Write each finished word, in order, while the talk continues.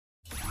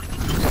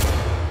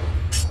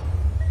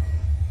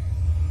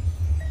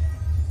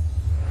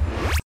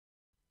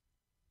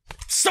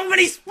so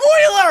many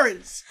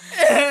spoilers!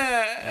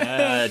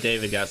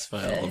 David got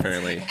spoiled,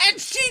 apparently. And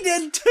she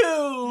did too!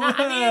 No,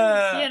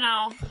 I mean, you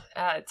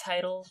know,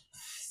 title,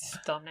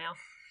 thumbnail.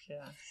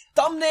 Yeah.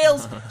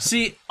 Thumbnails!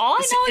 See, all I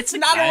know it's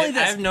not only I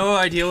this. have no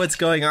idea what's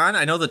going on.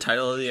 I know the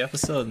title of the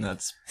episode, and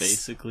that's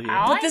basically it.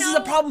 But this is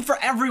a problem for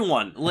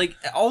everyone. Like,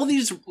 all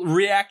these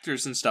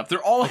reactors and stuff,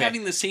 they're all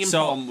having the same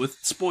problem with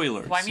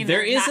spoilers. Well, I mean,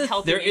 There is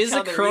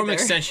a Chrome either.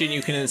 extension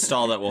you can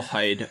install that will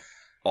hide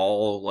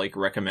all, like,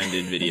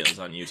 recommended videos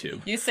on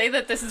YouTube. You say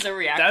that this is a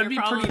reactor That would be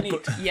problem, pretty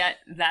neat. yet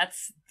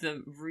that's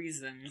the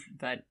reason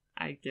that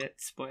I get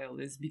spoiled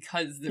is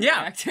because the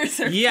reactors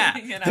are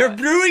putting it they're out.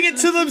 doing it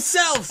to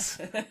themselves!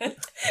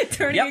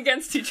 Turning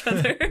against each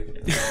other.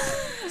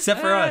 Except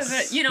for us.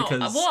 But, you know,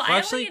 because-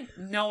 I only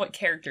know what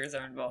characters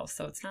are involved,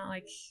 so it's not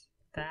like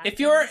that. If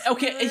you're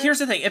okay, here's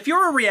the thing: if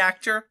you're a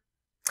reactor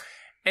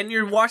and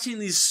you're watching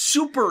these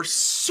super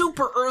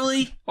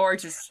early, or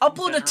just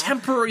upload a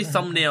temporary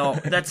thumbnail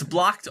that's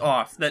blocked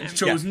off that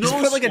shows no just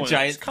put like a spoilers.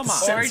 giant Come on,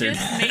 or censored.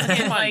 just make it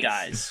come on, like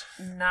guys.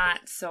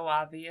 not so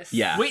obvious.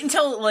 Yeah. Wait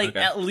until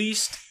at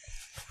least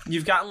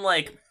you've gotten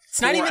like It's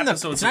not even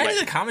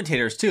the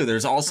commentators too.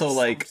 There's also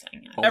like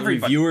all the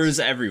Everybody. reviewers.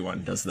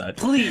 Everyone does that.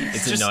 Please,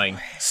 It's just annoying.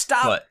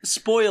 Stop What?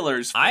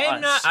 spoilers. For I am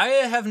us. not. I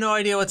have no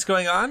idea what's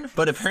going on,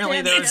 but apparently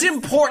It's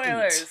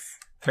important.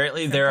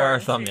 Apparently there are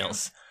important to you.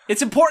 thumbnails.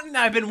 It's important.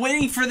 I've been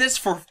waiting for this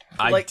for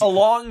I like do- a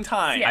long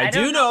time. Yeah, I I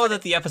do don't know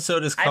that the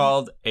episode is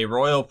called A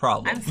Royal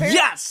Problem. I'm fairly,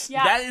 Yes,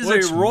 yeah, that is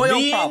Which a royal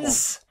means problem.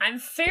 I'm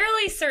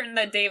fairly certain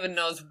that David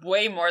knows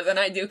way more than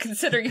I do,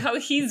 considering how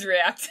he's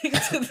reacting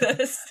to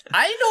this.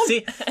 I don't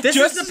See, this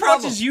just is the as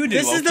problem. much as you do.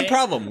 This is the okay?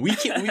 problem. We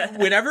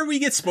whenever we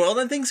get spoiled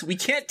on things, we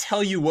can't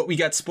tell you what we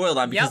got spoiled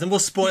on because Yep. then we'll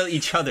spoil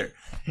each other.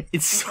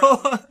 It's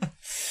so.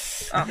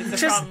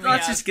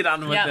 Let's just get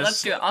on with Yeah, this.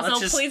 let's do it. Also,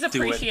 Let's just please do it.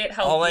 appreciate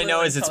how All I blue know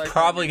and is it's colorful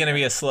probably it going to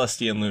be a is.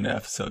 Celestia and Luna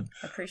episode.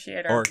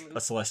 Appreciate our Or blue. a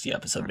Celestia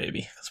episode,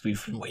 maybe. Because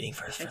we've been waiting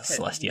for a could,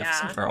 Celestia yeah.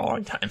 episode for a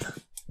long time. That's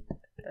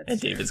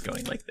And true. David's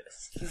going like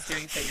this. He's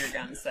doing finger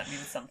guns. That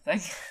means something.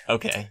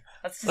 Okay.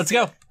 Let's Let's do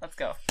go. it. Let's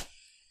go.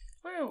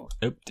 Woo!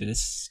 Oop, did it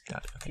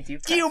stop? Okay. Did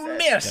you? You press it?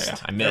 missed. Yeah,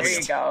 I There you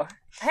missed. go.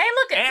 Hey,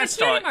 look! And It's a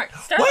cutie Starlight. mark.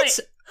 Starlight.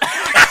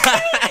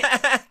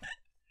 What?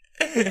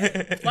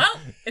 Well,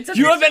 it's a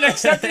You have been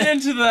accepted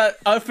into the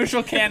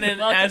official canon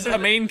Welcome as to a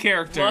main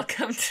character.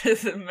 Welcome to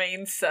the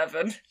main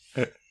 7.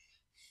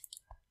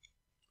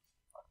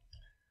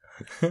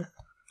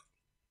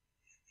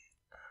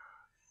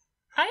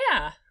 Oh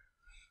yeah.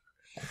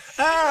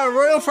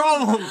 Royal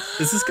Problem!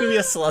 Is this going to be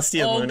a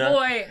Celestia Oh Luna?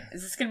 boy,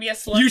 is this gonna be a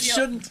Celestia? You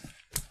shouldn't.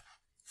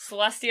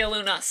 Celestia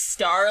Luna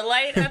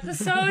Starlight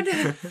episode?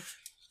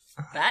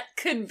 That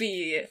could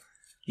be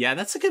Yeah,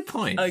 that's a good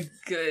point. a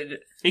good.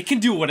 It can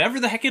do whatever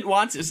the heck it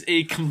wants. Is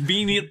a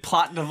convenient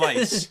plot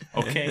device.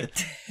 Okay.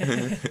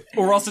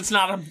 Or else it's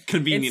not a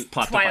convenient It's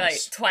plot Twilight.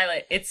 device.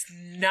 Twilight. It's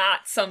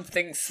not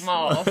something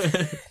small.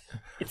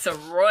 It's a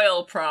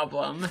royal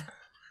problem.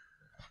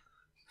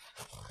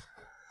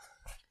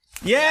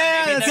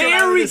 yeah, maybe that's they're what I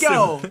There would we assume.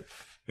 go.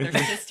 There's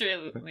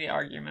history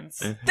arguments.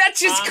 That's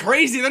just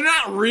crazy. They're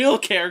not real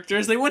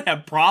characters. They wouldn't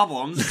have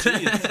problems.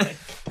 Jeez.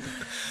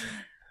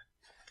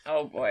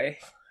 Oh boy.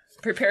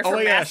 Prepare Oh for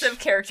my gosh. massive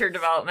character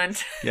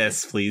development.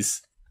 Yes,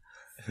 please.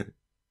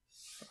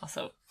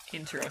 Also,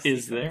 intro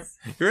Is there?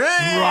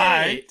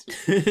 sequence.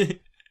 Right.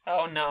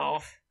 Oh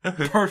no.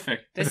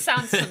 Perfect. This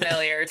sounds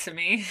familiar to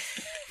me.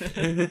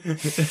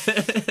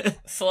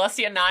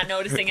 Celestia not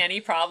noticing any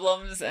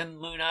problems and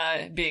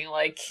Luna being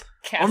like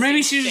Or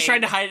maybe she's just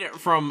casting trying to hide it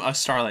from a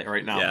Starlight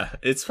right now. Yeah,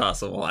 it's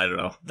possible. I don't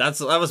know. That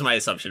was my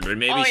assumption, but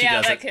maybe Oh, she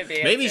yeah, doesn't. that could be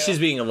it, Maybe too. she's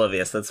being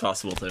oblivious. That's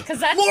possible too. Because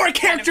that's More kind of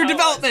character how it was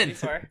development!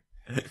 before.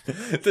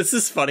 This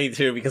is funny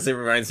too because it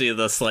reminds me of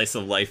the slice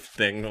of life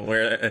thing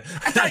where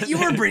I thought you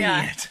were bringing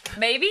Yeah. it.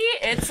 Maybe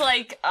it's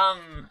like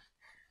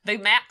the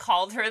map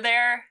called her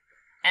there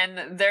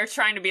and they're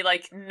trying to be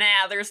like,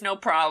 nah, there's no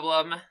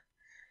problem.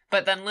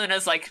 But then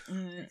Luna's like,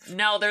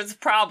 no, there's a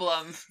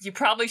problem. You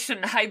probably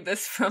shouldn't hide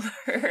this from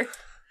her.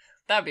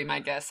 That'd be my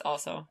guess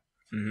also.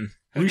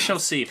 We shall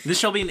see. This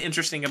shall be an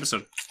interesting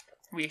episode.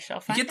 We shall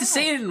You find get to out.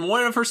 say it in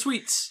one of her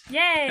suites. Yay!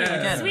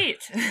 Yeah. Sweet.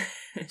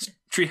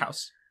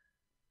 Treehouse.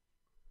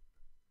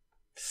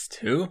 It's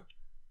two.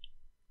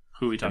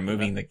 Who are we They're talking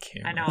moving about? the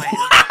camera. I know.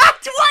 I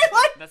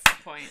Twilight! That's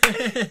the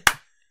point.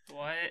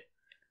 What?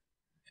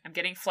 I'm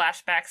getting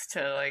flashbacks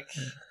to like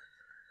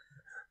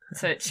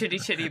to Chitty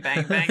Chitty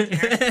Bang Bang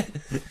here.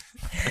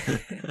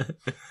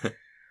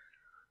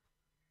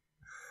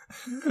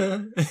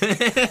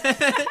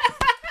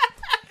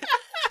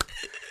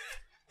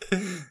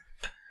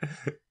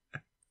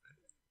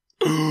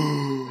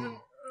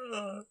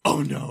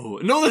 Oh no.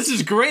 No, this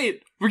is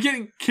great. We're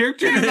getting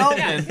character Yeah,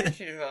 development.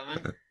 character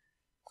development.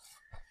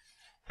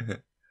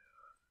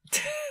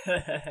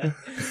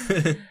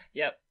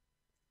 Yep.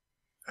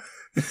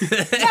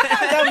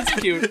 That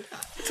was cute.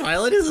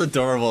 Twilight is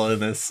adorable in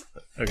this.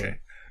 Okay.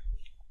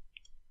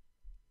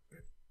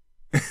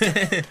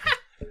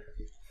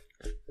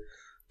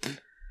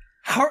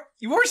 How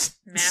you are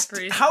Map still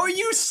reason. How are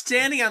you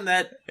standing on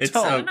that It's,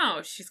 toe? I don't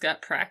know. She's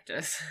got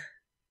practice.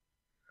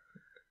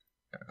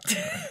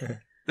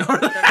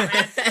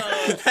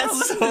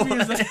 That's so.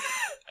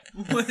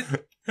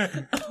 What?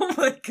 Oh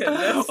my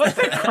goodness. What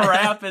the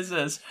crap is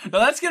this? No,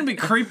 that's gonna be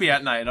creepy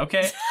at night,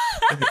 okay?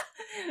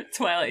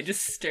 Twilight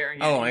just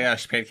staring at Oh you. my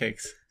gosh,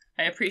 pancakes.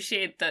 I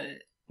appreciate the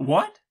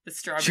What?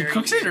 strawberry. She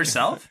cooks it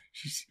herself?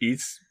 She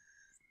eats.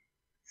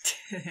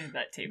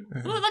 That table.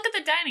 Ooh, look at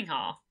the dining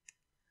hall.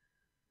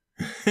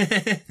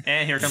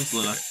 And here comes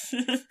Luna.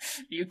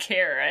 You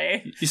care, eh?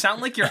 You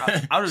sound like you're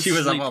out of She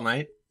was sleep. up all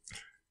night.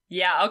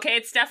 Yeah, okay,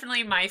 it's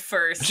definitely my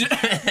first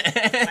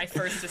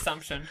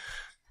assumption.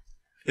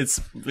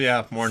 It's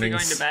You're mornings.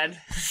 going to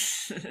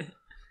bed.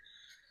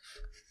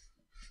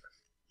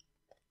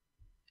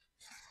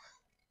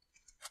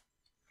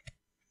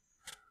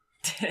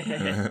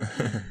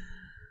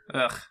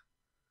 Ugh.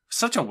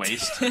 Such a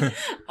waste.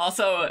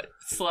 Also,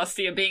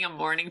 Celestia being a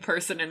morning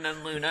person and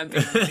then Luna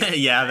being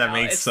Yeah, that Wow,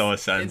 makes so much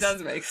It sense.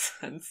 does make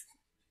sense.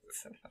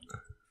 It's so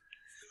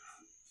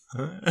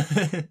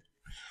funny.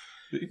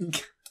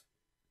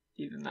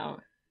 Even though.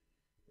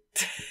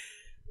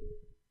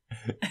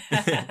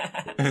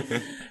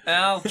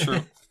 Well,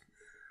 true.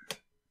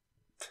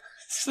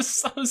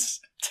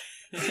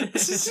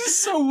 This is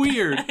just so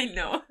weird. I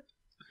know.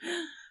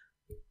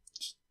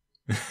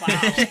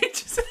 Wow.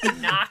 Just-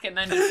 Knock and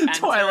then just enter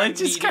Twilight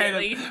just kind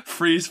immediately. of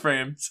freeze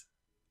frames.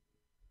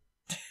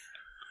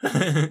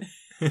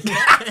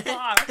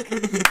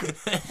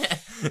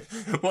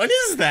 What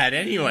is that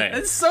anyway?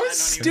 It's so I don't even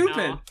stupid.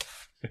 know.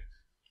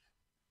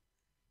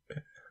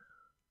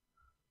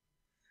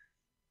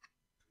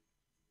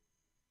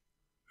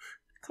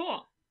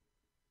 Cool.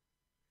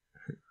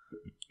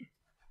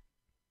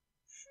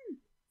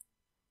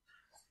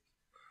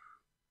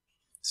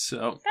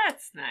 So,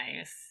 That's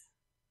nice.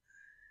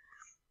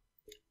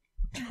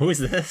 Who is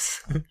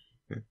this?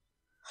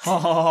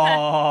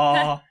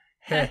 oh,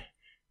 Heh.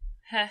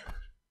 Heh.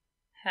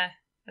 Heh.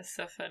 That's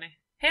so funny.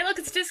 Hey, look,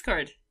 it's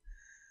Discord.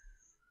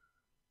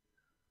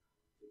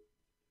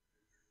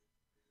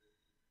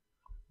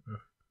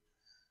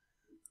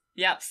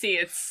 Yep, see,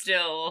 it's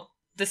still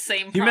the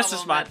same You missed a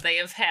problem spot. that they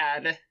have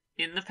had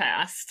in the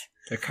past.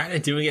 They're kind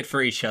of doing it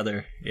for each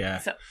other. Yeah.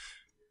 So,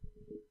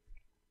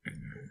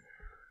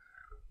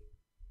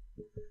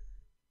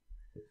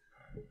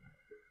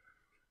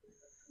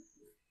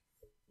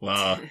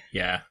 Well,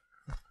 yeah.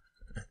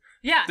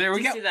 yeah, There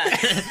we just go. do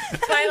that.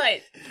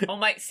 Twilight. Oh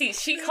my, see,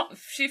 she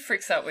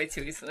freaks out way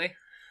too easily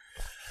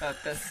about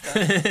this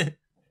stuff.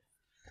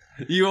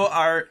 you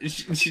are.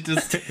 She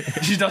just.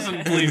 She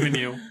doesn't believe in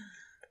you.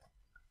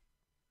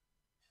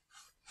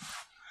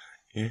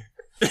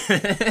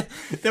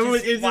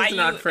 It's Why just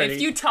not pretty.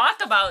 if you talk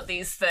about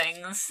these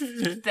things,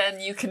 then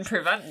you can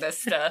prevent this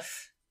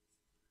stuff.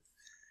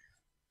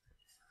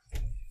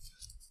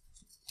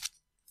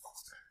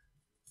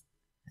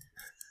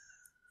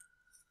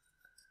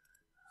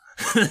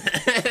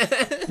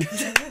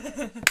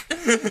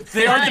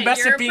 They are the best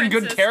You're at a being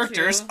good princess,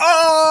 characters. too.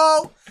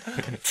 Oh!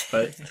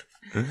 But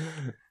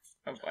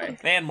Oh boy.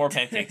 And more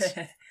pancakes.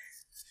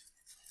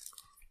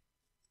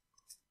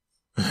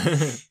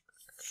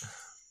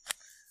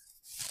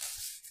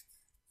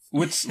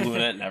 Which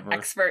Luna never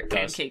Expert does.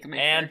 pancake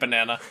maker. And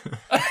banana.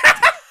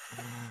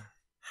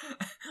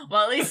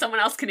 Well, at least someone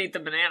else can eat the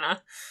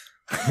banana.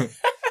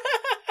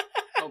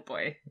 Oh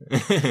boy.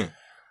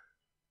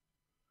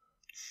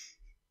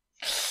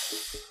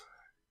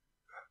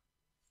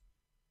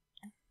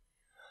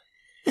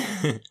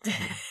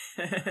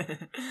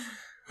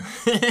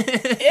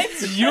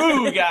 It's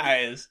you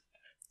guys.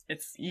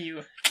 It's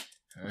you.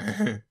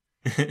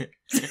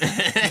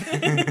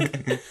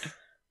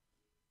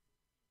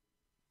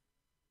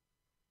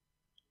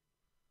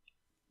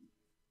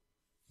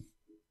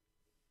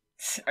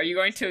 Are you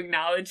going to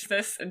acknowledge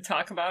this and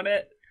talk about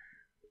it?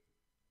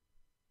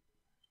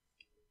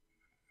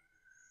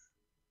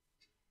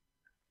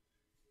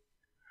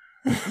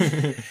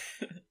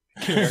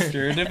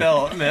 Character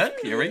development.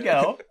 Here we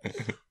go.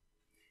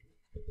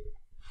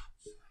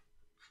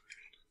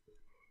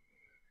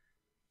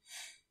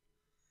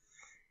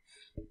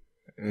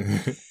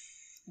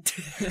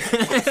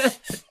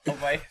 Oh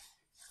boy.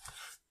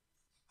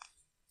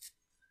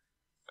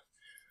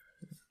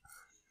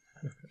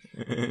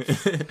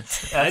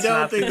 I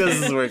don't think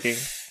this is working.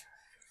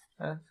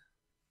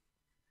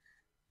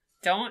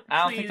 Don't,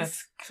 I don't please, think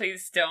that's-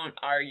 please don't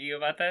argue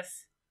about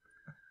this.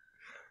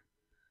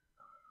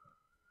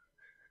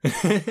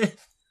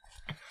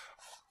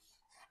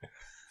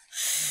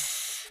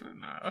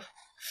 No.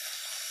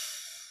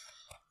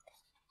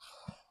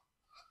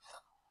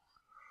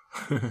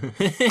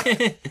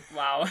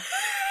 Wow.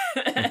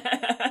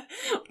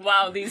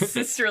 Wow, these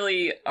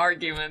sisterly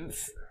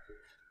arguments.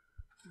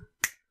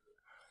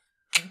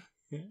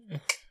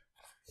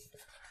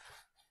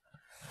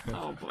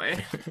 Oh boy.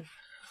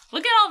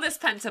 Look at all this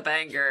pent up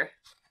anger.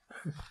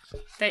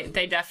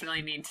 They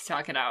definitely need to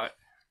talk it out.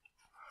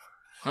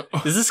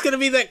 Is this gonna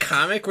be that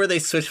comic where they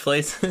switch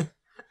places?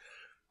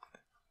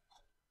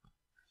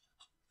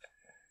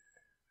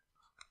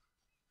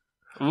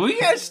 Will you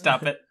guys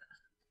stop it?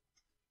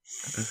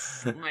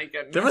 Oh my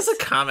goodness. There was a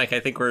comic, I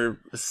think, where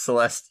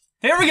Celeste...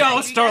 Here we go,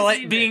 You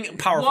Starlight guys being need to-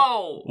 powerful.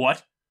 Whoa.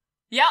 What?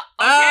 Yeah,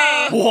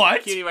 okay.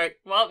 What? Cutie mark.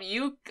 Well,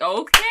 you...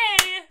 Okay.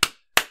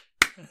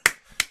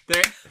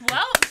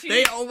 Well,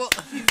 They almost...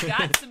 she's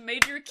got some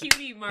major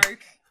cutie mark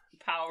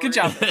power. Good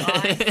job. That's all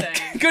I'm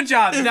saying. Good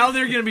job. Now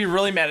they're going to be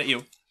really mad at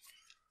you.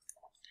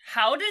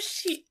 How does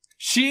she...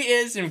 She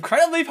is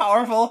incredibly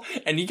powerful,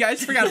 and you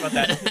guys forgot about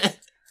that.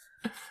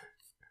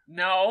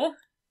 No.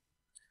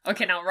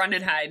 Okay, now run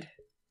and hide.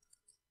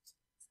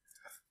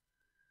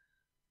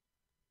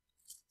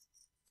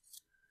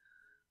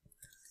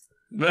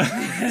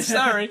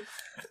 Sorry.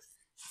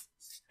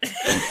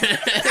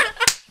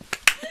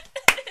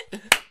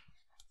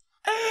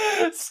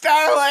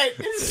 Starlight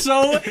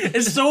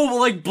is so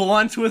like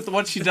blunt with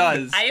what she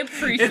does. I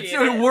appreciate it.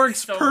 It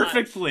works so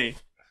perfectly.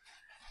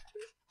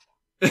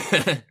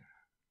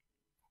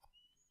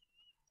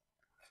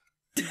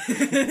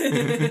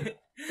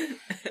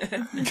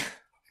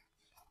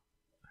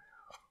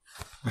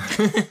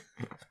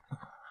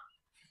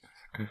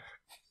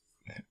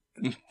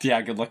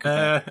 Yeah, good luck with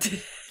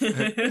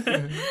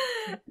that.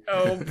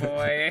 Oh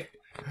boy.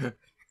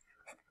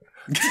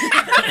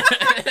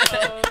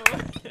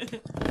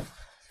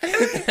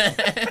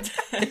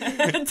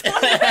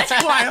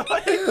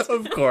 Twilight.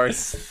 Of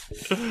course.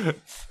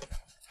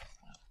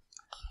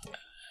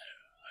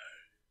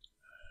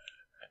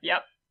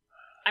 Yep.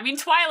 I mean,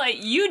 Twilight,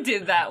 you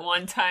did that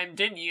one time,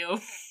 didn't you?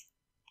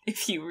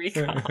 If you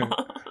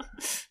recall.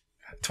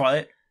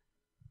 Twilight.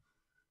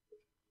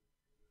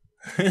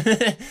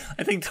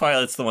 I think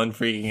Twilight's the one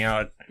freaking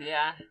out.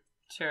 Yeah,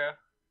 true.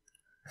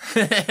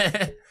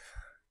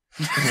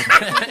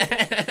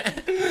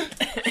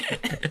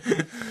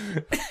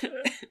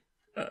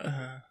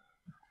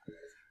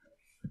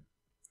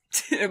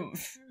 Tim.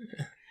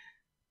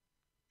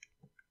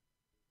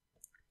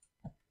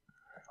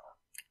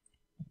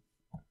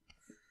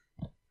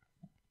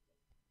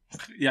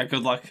 Yeah,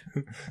 good luck.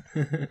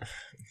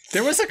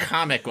 There was a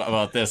comic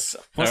about this, or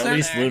Was at there?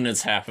 least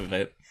Luna's half of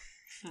it,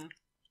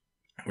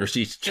 where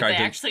she Did tried they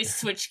to. actually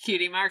switch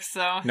cutie marks,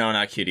 though? No,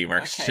 not cutie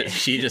marks. Okay.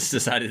 She just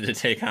decided to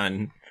take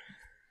on.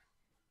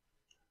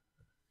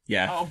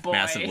 Yeah, Oh boy,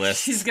 massive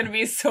list. she's gonna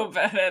be so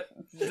bad at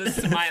the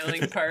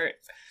smiling part.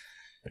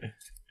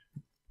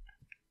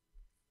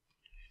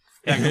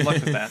 Yeah, good luck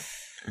with that.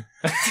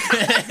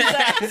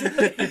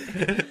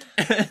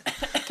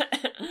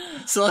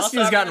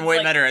 Celestine's Also, gotten way everyone's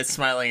like- better at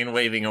smiling and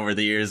waving over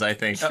the years, I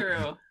think.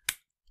 True.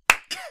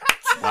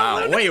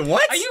 Wow. Wait,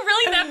 what? Are you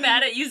really that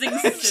bad at using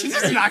She just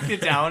scissors? knocked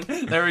it down.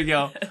 There we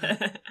go.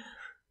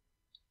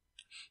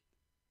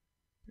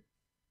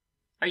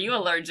 Are you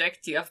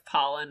allergic? Do you have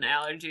pollen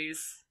allergies?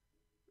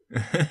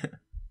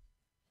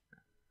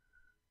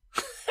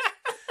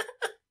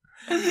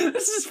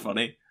 This is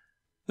funny.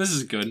 This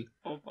is good.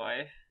 Oh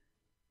boy.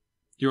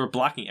 You were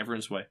blocking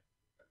everyone's way.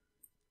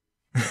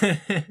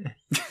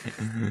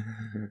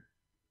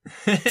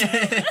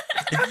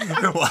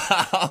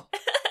 Wow.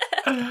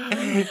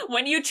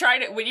 When you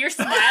tried it, when you're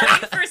smiling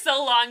for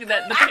so long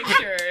that the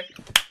picture.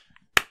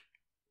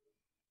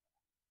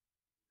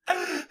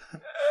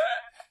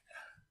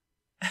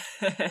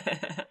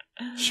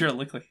 Sure,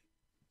 Lickly.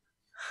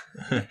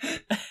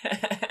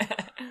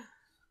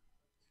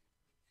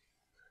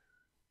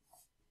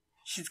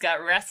 She's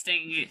got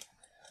resting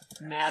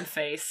mad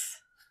face.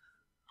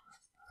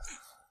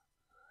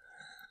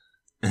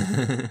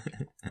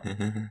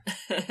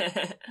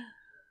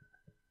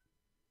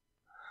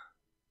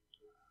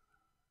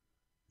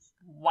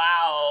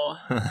 Wow.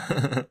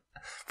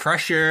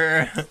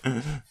 Pressure.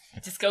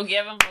 Just go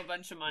give him a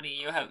bunch of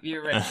money.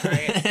 You're rich,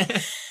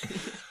 right?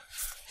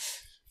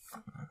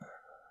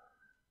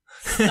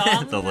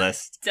 Some The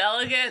list.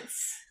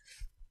 delegates.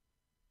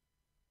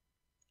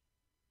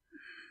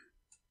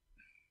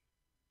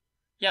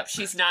 Yep,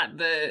 she's not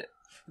the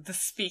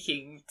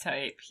speaking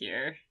type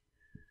here.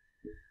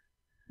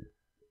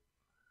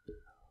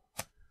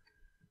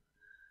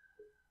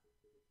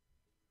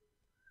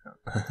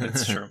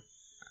 It's true.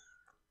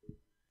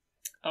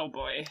 Oh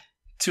boy.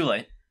 Too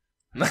late.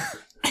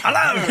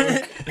 Hello!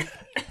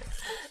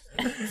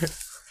 Oh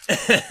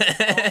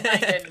my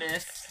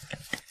goodness.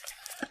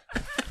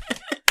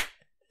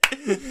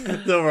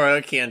 The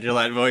Royal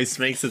Candlelight voice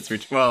makes its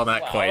return. Well,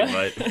 not Wow. quite,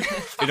 but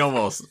it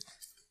almost.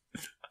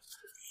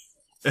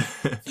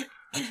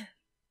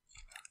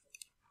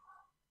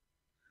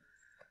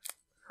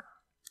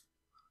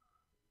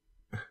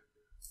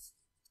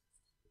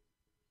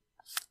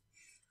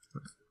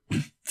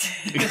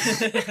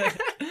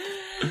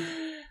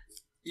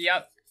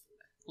 Yep.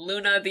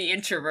 Luna the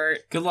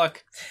introvert. Good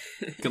luck.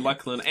 Good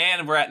luck, Luna.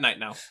 And we're at night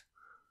now.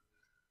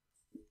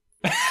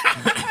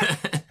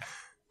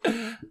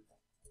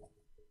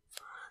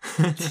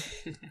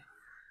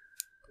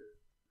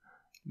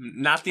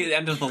 Not the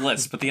end of the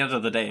list, but the end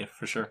of the day,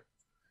 for sure.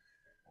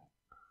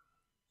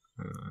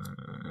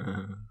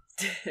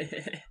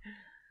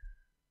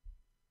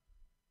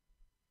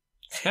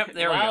 Yep,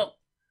 there we go.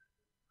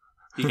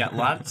 You got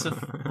lots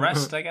of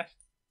rest, I guess.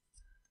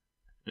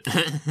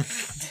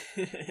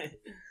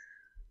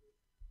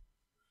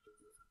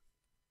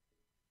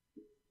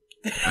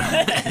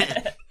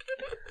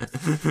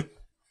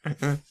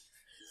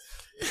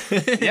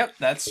 Yep,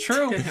 that's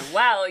true.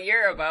 Wow,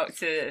 you're about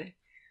to.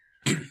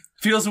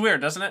 Feels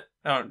weird, doesn't it?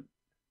 Oh,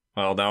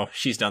 Well, no,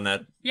 she's done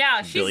that.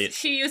 Yeah, Billion.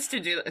 she used to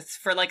do this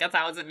for like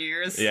 1,000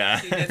 years. Yeah.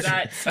 She did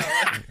that, so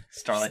she's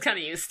Starlight. kind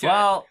of used to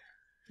Well,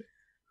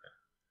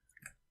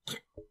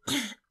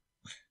 it.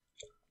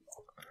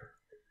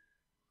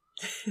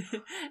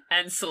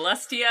 And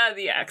Celestia,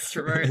 the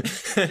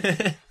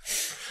extrovert.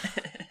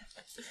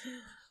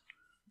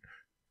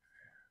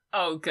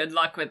 Oh, good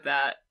luck with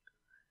that.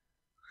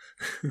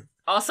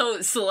 Also,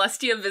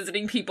 Celestia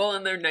visiting people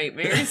in their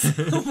nightmares.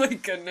 Oh my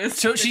goodness.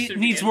 so This she should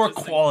be needs more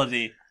interesting.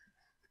 quality.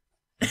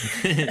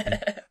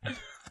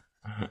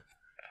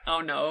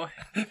 Oh no.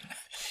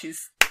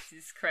 She's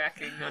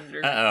cracking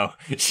under. Uh-oh.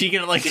 She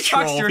can, like, She talks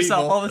troll to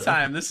herself people. all the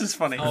time. This is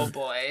funny. Oh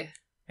boy.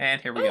 And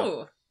here we go.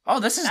 Ooh, Oh,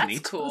 this is that's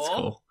neat.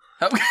 cool.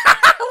 That's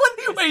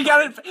cool. Wait, you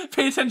gotta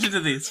pay attention to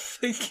these.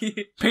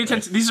 Pay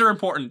attention. These are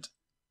important.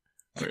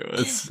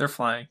 They're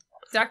flying.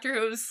 Doctor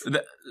Who's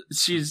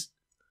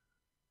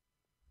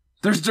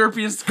There's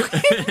Derpy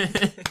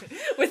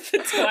with the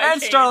toy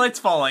and cane. Starlight's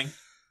falling.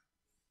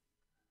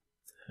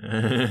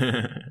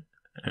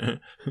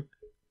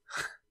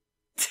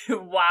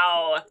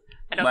 Wow.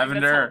 I don't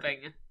Lavender.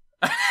 think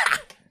that's helping.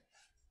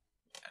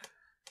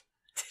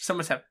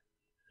 Someone's having.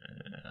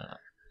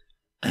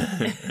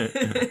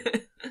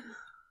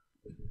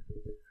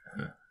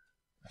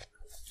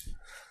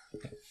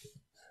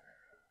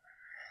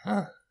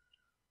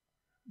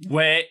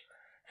 Wait.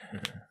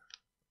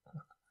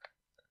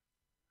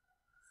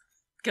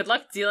 Good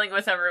luck dealing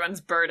with everyone's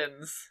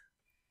burdens.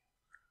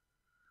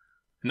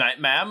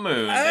 Nightmare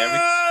Moon.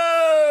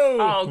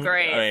 Oh,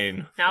 great. I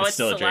mean, Now it's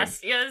still a dream.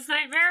 Celestia's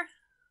nightmare?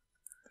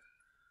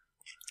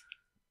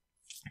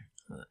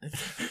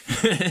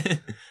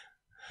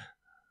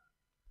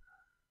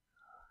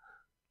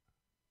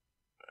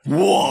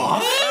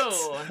 What?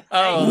 Oh.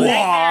 Oh,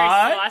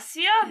 Nightmare what?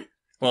 Celestia?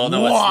 Well,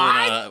 no, it's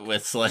What? Luna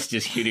with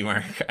Celestia's cutie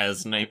mark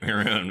as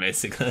Nightmare Moon,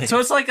 basically. So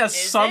it's like a Is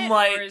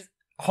sunlight it?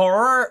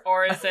 horror.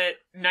 Or is it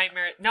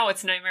Nightmare? No,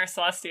 it's Nightmare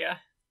Celestia.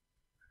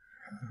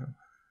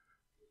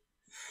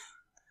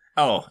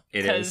 Oh,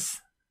 it 'Cause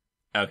is.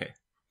 Okay.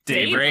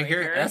 Daybreaker.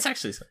 Daybreaker? That's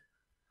actually...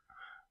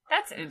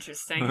 That's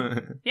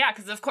interesting. Yeah,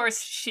 because of course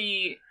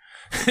she.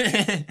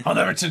 I'll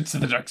never turn to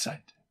the dark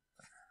side.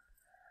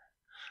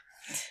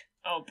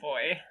 Oh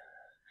boy.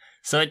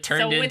 So it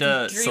turned So with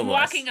into dream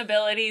walking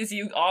abilities,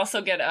 you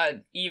also get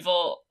an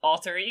evil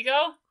alter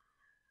ego.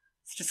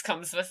 It just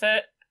comes with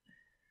it.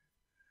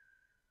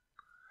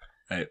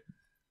 Right.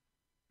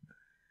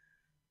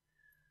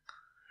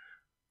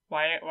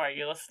 Why are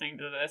you listening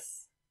to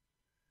this?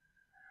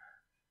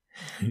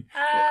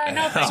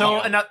 No, thank So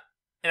you. in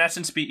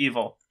essence, be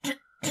evil.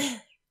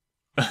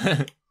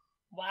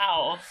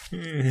 Wow.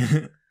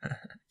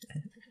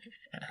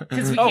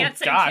 Because we Oh, can't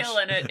say gosh. kill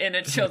in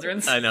a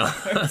children's I know.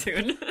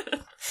 cartoon.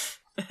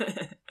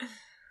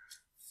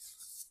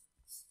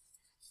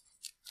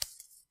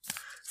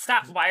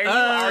 Stop. Why are you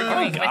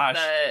arguing gosh.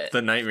 with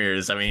The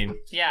nightmares, I mean...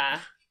 Yeah.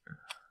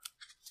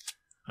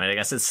 I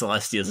guess it's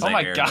Celestia's Oh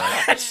my nightmare.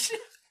 gosh.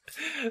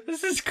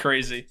 This is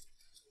crazy.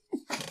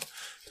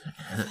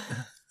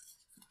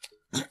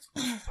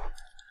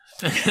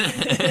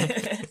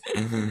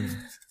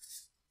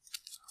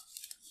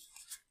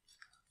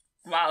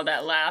 Wow,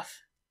 that laugh.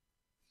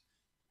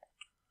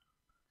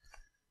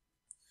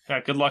 Yeah,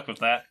 good luck with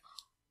that.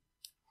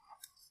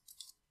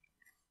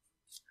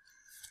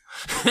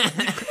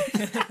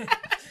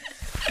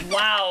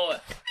 Wow.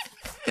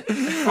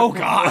 Oh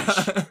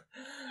gosh.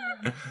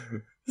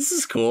 This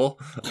is cool.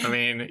 I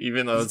mean,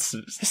 even though it's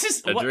This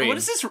is a dream. what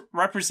does this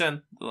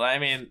represent? I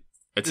mean,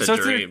 It's so a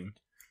it's dream.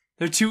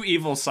 they're two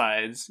evil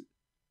sides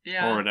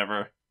Yeah. or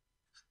whatever.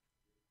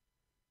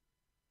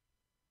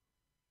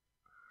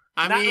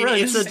 I Not mean,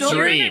 really, it's this a is still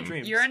dream.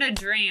 dream. You're in a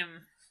dream,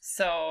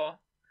 so.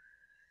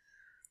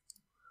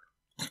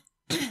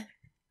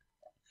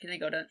 Can I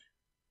go to.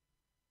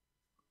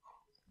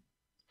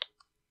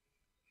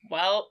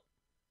 Well.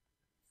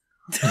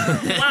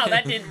 Wow,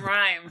 that didn't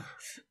rhyme.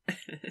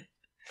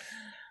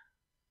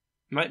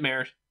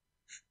 Nightmare.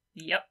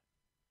 Yep.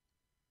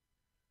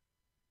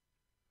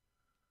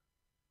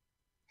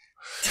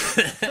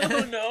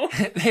 Oh no.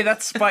 Hey,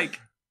 that's Spike.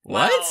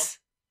 Wow. What?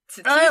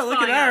 Oh, look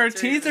at that. Her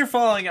teeth are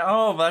falling out.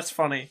 Oh, that's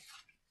funny.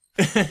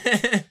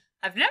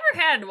 I've never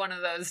had one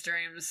of those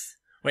dreams.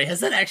 Wait,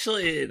 has that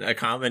actually a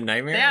common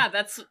nightmare? Yeah,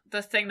 that's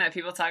the thing that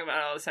people talk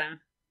about all the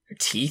time.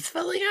 Teeth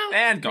falling out?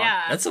 And gone.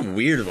 Yeah. That's a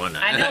weird one.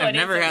 I know, I've it is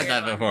never a had weird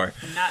that one. before.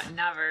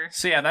 Never.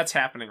 So yeah, that's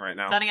happening right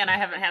now. Then again, I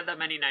haven't had that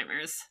many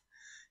nightmares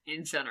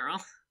in general.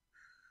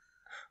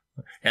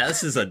 Yeah,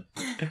 this is a...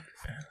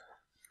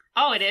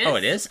 Oh, it is? Oh,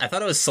 it is? I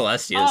thought it was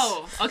Celestia's.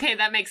 Oh, okay,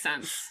 that makes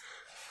sense.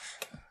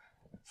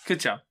 Good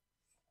job.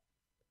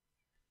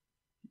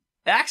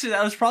 Actually,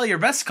 that was probably your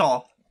best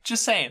call.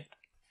 Just saying.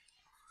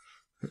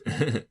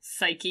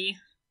 Psyche.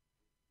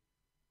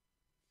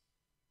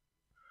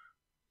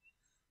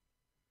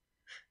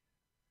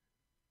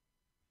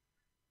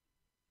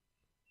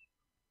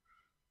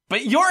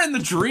 But you're in the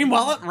dream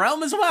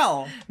realm as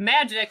well.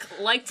 Magic,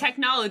 like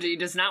technology,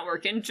 does not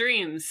work in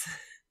dreams.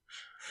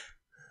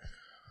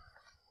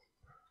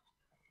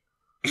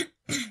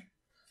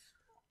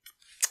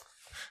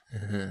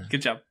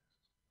 Good job.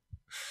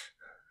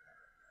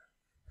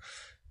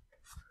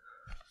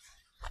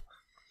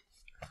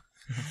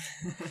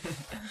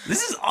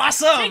 This is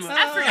awesome. Takes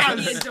effort to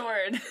be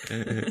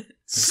adored.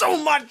 So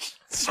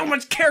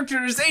much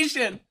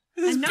characterization.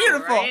 This is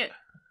beautiful. Right?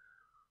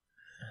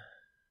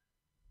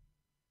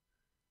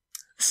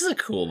 This is a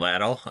cool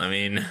battle. I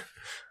mean,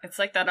 It's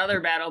like that other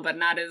battle, but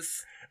not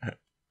as...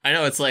 I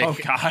know it's like... Oh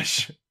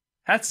gosh.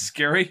 That's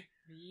scary.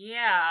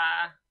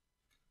 Yeah.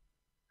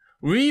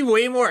 Would be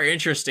way more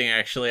interesting,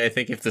 actually, I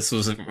think, if this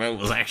was what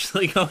was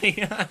actually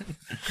going on.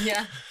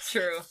 Yeah,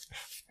 true.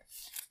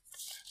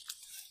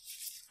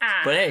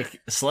 But hey,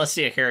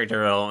 Celestia character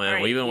development.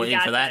 Right, We've been you waiting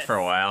got for that this. for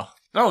a while.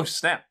 Oh,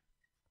 snap.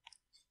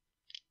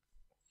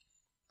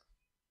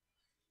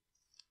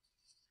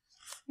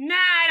 Nah,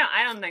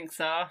 I don't think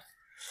so.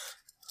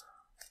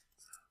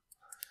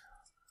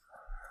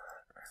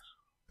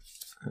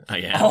 Oh,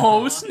 yeah.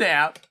 Oh,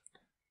 snap.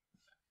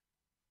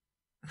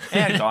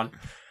 And gone.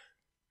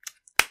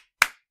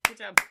 Good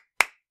job.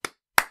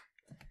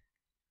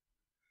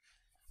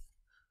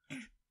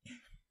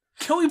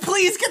 Can we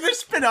please get a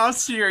spin-off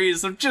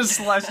series of just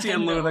Celestia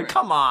and No Luna? worries.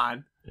 Come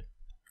on.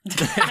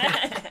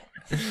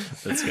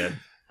 That's good.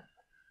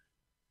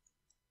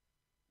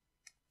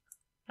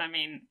 I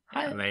mean,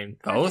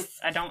 Both?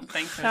 I don't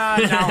think so. No,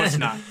 it's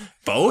not.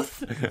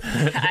 Both?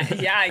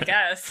 Yeah, I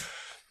guess.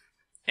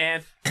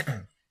 And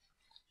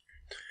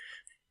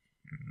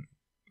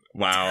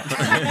Wow.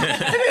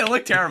 it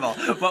looked terrible,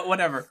 but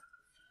whatever.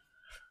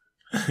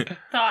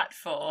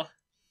 Thoughtful.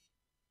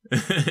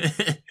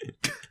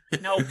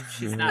 Nope,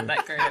 she's not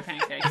that great at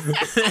pancakes.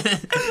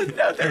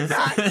 No, they're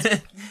not.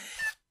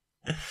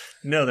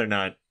 No, they're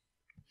not.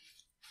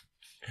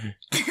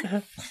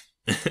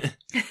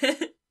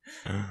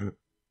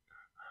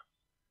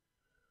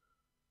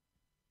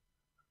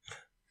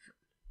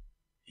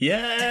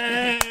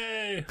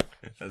 Yay!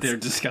 They're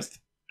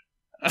disgusting.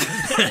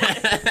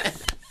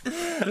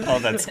 Oh,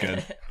 that's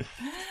good.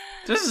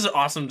 This is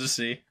awesome to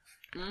see.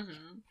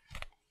 Mm-hmm.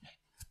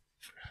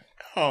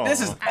 Oh.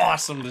 This is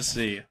awesome to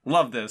see.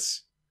 Love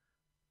this.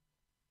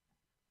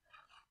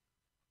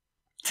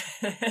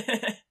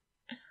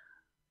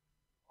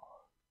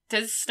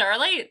 Does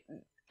Starlight...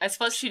 I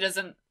suppose she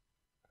doesn't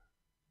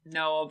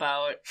know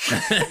about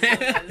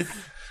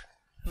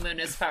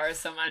Luna's power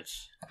so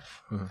much.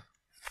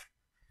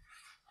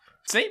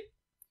 See?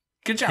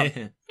 Good job.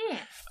 Yeah.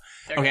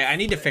 Okay, I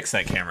need to fix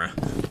that camera.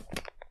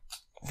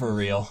 For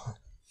real.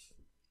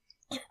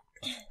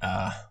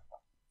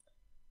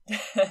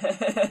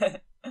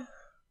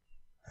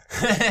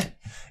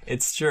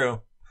 It's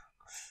true.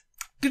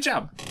 Good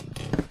job.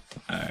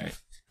 Alright.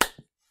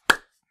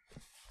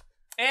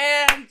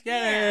 And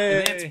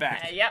Yay! it's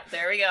back. Yep,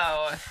 there we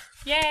go.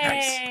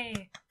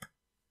 Yay!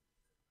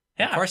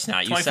 Yeah, Of course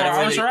not. You 24 said it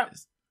hours really... are up.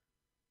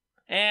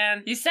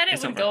 And You said it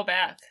It's would over. go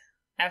back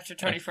after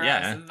 24 Yeah.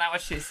 hours. Isn't that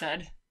what she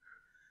said?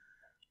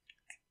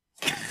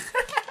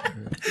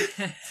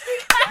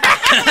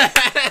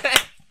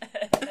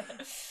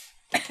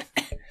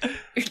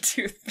 Your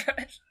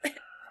toothbrush.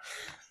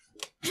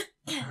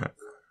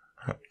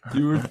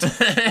 you were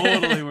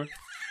totally were.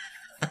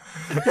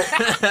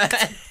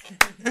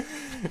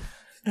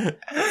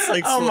 It's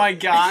like Oh my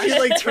gosh. She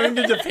like turned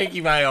into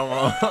Pinkie Pie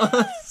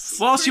almost.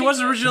 Well, she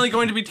was originally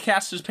going to be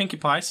cast as Pinkie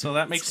Pie, so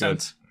that makes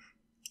That's sense.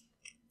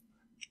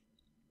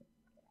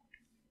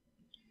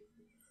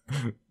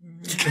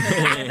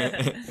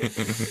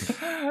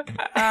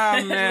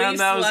 Oh man, Leave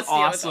that was Celestia with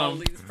all awesome.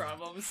 these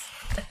problems.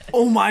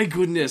 Oh my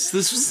goodness,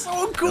 this was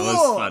so cool. That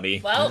was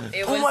funny. Well,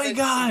 it Oh was my the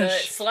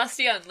gosh.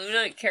 Celestia and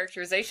Luna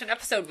characterization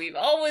episode we've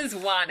always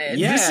wanted.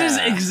 Yeah. This is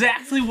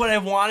exactly what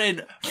I've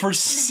wanted for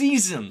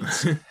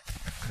seasons.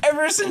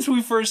 Ever since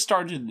we first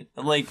started,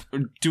 like,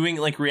 doing,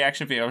 like,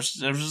 reaction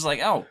videos, I was just like,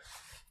 oh.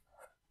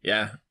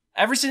 Yeah.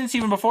 Ever since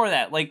even before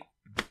that, like,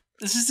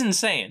 this is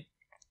insane.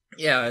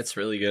 Yeah, it's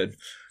really good.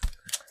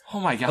 Oh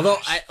my gosh. Although,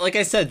 like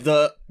I said,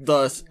 the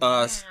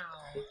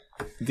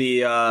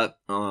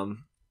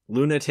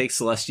Luna takes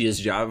Celestia's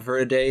job for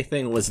a day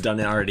thing was done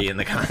already in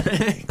the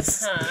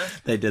comics. Huh.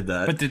 They did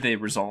that. But did they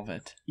resolve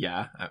it?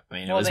 Yeah, I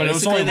mean, Well, it was they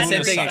basically only the same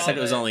Luna's thing, side. except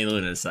it was only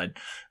Luna's side.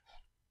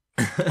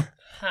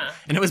 Huh.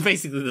 And it was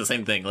basically the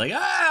same thing. Like,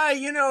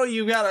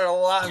 you got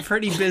a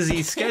pretty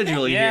busy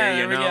schedule Yeah,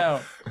 here, there we go.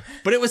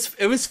 But it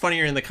was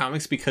funnier in the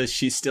comics because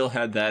she still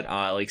had that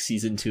like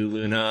season 2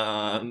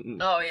 Luna.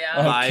 Oh,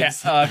 yeah.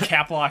 Vibes.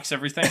 Cap locks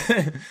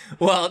everything.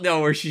 Well,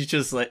 no, where she's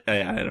just like,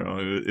 I don't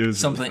know, it was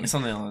something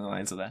along the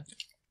lines of that.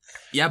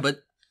 Yeah, but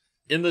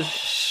in the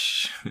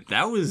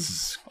that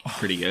was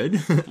pretty good.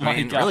 My I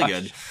mean, really gosh.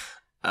 good.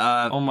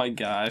 Oh my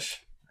gosh.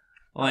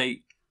 Like,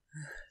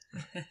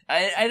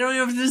 I don't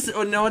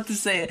know what to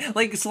say.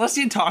 Like,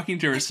 Celestia talking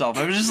to herself.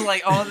 I was just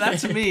like, oh,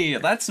 that's me.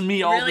 That's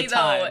me all really, the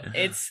time. though,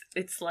 it's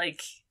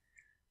like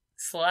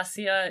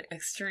Celestia,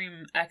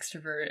 extreme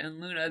extrovert, and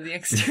Luna, the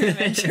extreme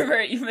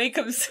introvert. You make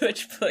them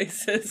switch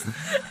places.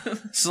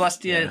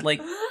 Celestia,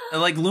 like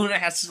Luna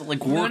has to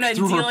like work Luna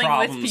through her dealing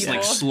problems with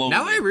like people. slowly.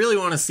 Now I really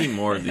want to see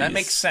more of these. That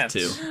makes sense.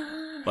 too.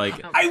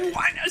 Like, I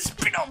want a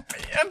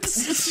spin-off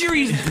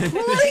series,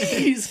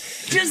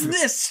 please. Just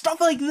this stuff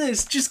like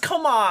this. Just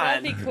come on.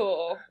 That'd be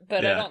cool,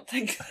 but I don't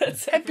think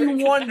that's That'd be ever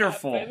gonna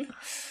wonderful. happen.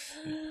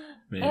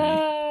 maybe.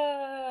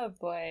 Oh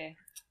boy.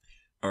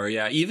 Or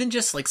yeah, even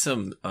just like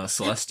some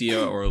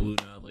Celestia or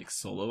Luna like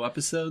solo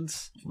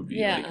episodes would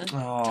be like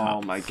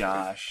Oh my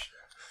gosh,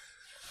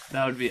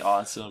 that would be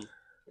awesome.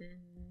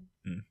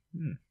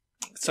 mm-hmm.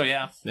 So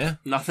yeah,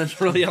 nothing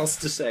really else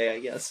to say, I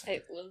guess.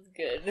 It was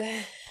good.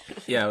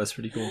 Yeah, it was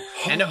pretty cool.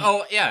 And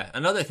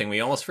another thing we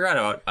almost forgot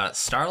about: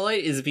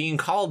 Starlight is being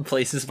called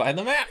places by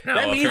the map now.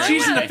 That means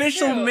she's an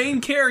official True.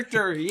 main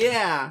character.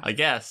 Yeah, I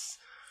guess.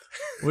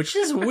 Which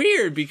is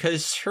weird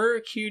because her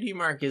cutie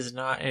mark is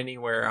not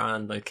anywhere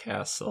on the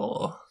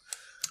castle.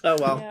 Oh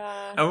well.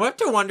 Yeah. I have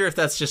to wonder if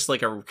that's just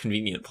like a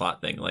convenient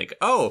plot thing. Like,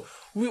 oh,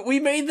 we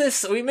made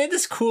this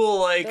cool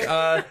like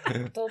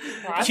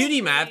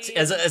cutie map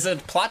as a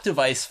plot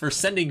device for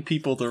sending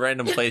people to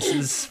random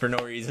places for no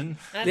reason.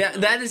 Yeah,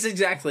 that is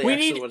exactly. We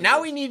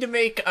need to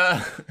make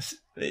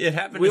it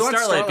happen We to want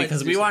Starlight Starlight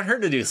because to we do want her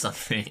to do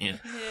something.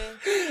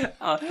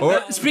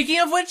 Or speaking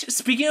of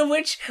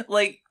which,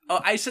 like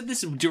I said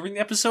this during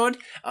the episode,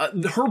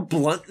 her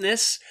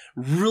bluntness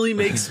really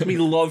makes me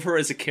love her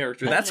as a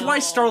character. That's why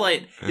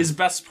Starlight is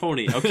best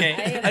pony.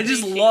 Okay, I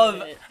just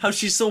love how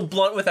she's so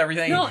blunt with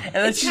everything, and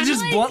then she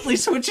just bluntly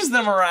switches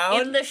them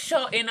around.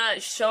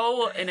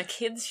 In a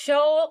kids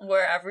show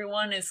where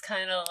everyone is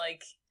kind of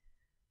like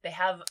they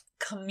have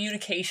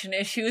communication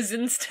issues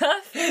and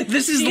stuff.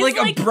 This is like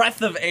a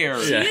breath of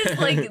air. She is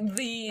like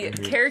the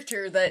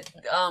character that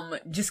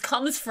just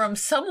comes from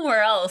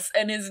somewhere else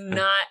and is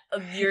not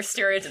your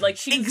stereotype. Like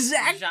she's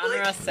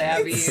genre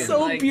savvy. It's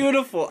so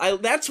beautiful.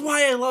 That's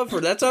why I love her.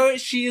 That's why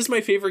she is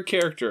my favorite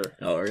character.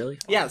 Oh, really?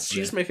 Yes,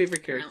 she's my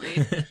favorite character.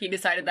 Apparently, he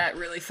decided that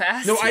really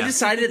fast. No, I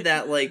decided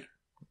that like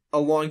a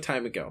long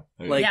time ago.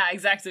 Like yeah,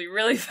 exactly,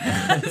 really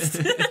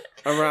fast.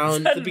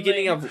 around the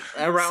beginning of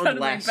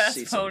last best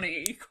season.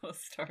 pony equals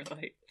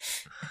Starlight.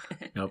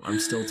 Nope, I'm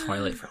still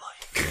Twilight for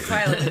life.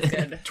 Twilight is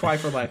good. Twi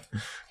for life.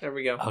 There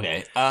we go.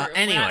 Okay.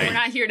 Anyway, we're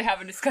not here to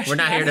have a discussion. We're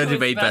not here to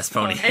debate best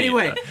pony.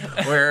 Anyway,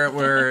 we're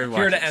here to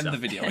watching end stuff. the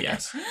video.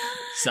 Yes.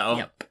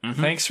 So,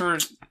 Thanks for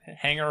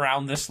hanging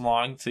around this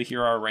long to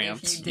hear our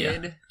rants. If you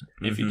did.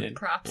 If you did.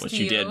 Props Which to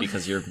you you. did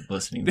because you're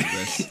listening to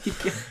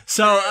this.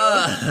 So,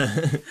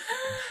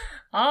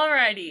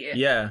 Alrighty.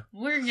 yeah.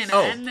 We're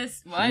gonna end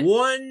this. What?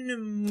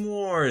 One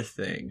more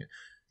thing.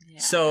 Yeah.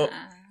 So,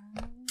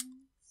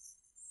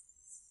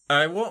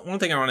 one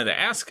thing I wanted to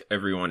ask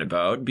everyone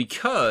about,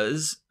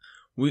 because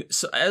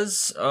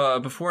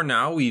before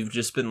now, we've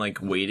just been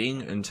like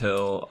waiting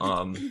until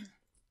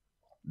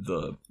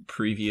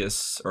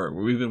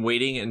we've been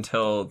waiting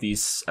until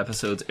these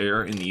episodes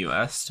air in the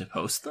US to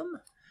post them.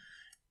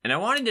 And I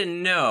wanted to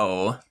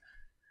know,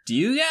 do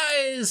you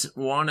guys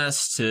want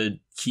us to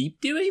keep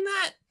doing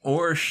that?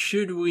 Or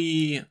should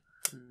we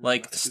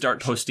like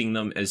start posting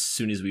them as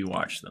soon as we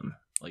watch them?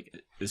 Like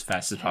as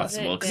fast as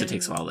possible, because it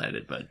takes a while to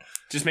edit, but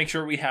just make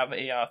sure we have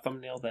a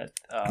thumbnambel that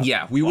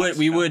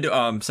we would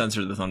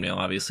censor the thumbnail,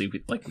 obviously,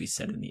 like we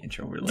said in the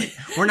intro.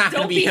 We're not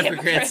going to be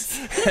hypocrites.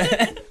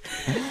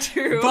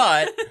 True.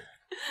 But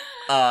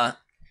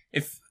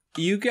if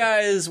you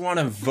guys want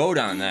to vote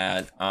on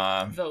that,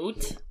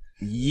 vote.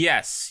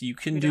 Yes, you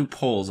can do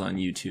polls on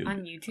YouTube.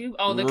 On YouTube?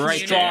 Oh, the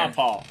right community. straw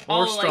poll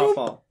or straw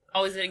poll.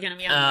 Oh, is it going to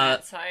be on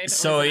that side?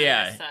 So, or is it yeah.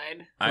 on this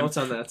side? It's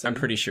on that side. I'm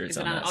pretty sure it's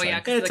on that Oh, yeah,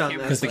 side.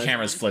 because the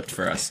camera's flipped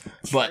for us.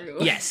 But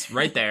yes,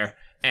 right there.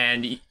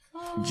 And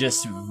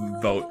just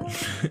vote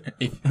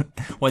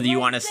whether you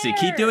want us to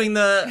keep doing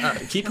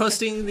keep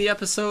posting the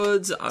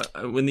episodes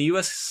when the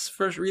US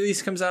first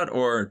release comes out,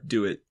 or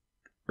do it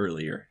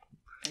earlier.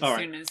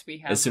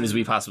 As soon as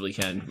we possibly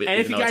can. And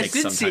if you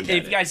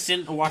guys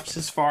didn't watch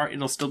this far,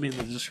 it'll still be in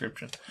the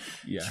description.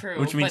 Yeah. True,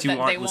 which means you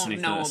aren't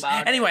listening to this.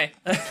 Anyway.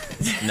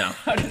 No.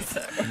 How does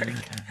that work?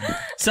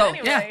 So,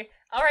 anyway,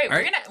 all right,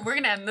 we're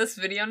gonna end this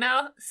video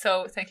now.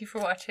 So thank you for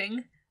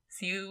watching.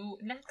 See you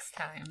next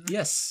time.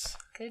 Yes.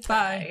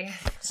 Goodbye.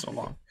 So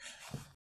long.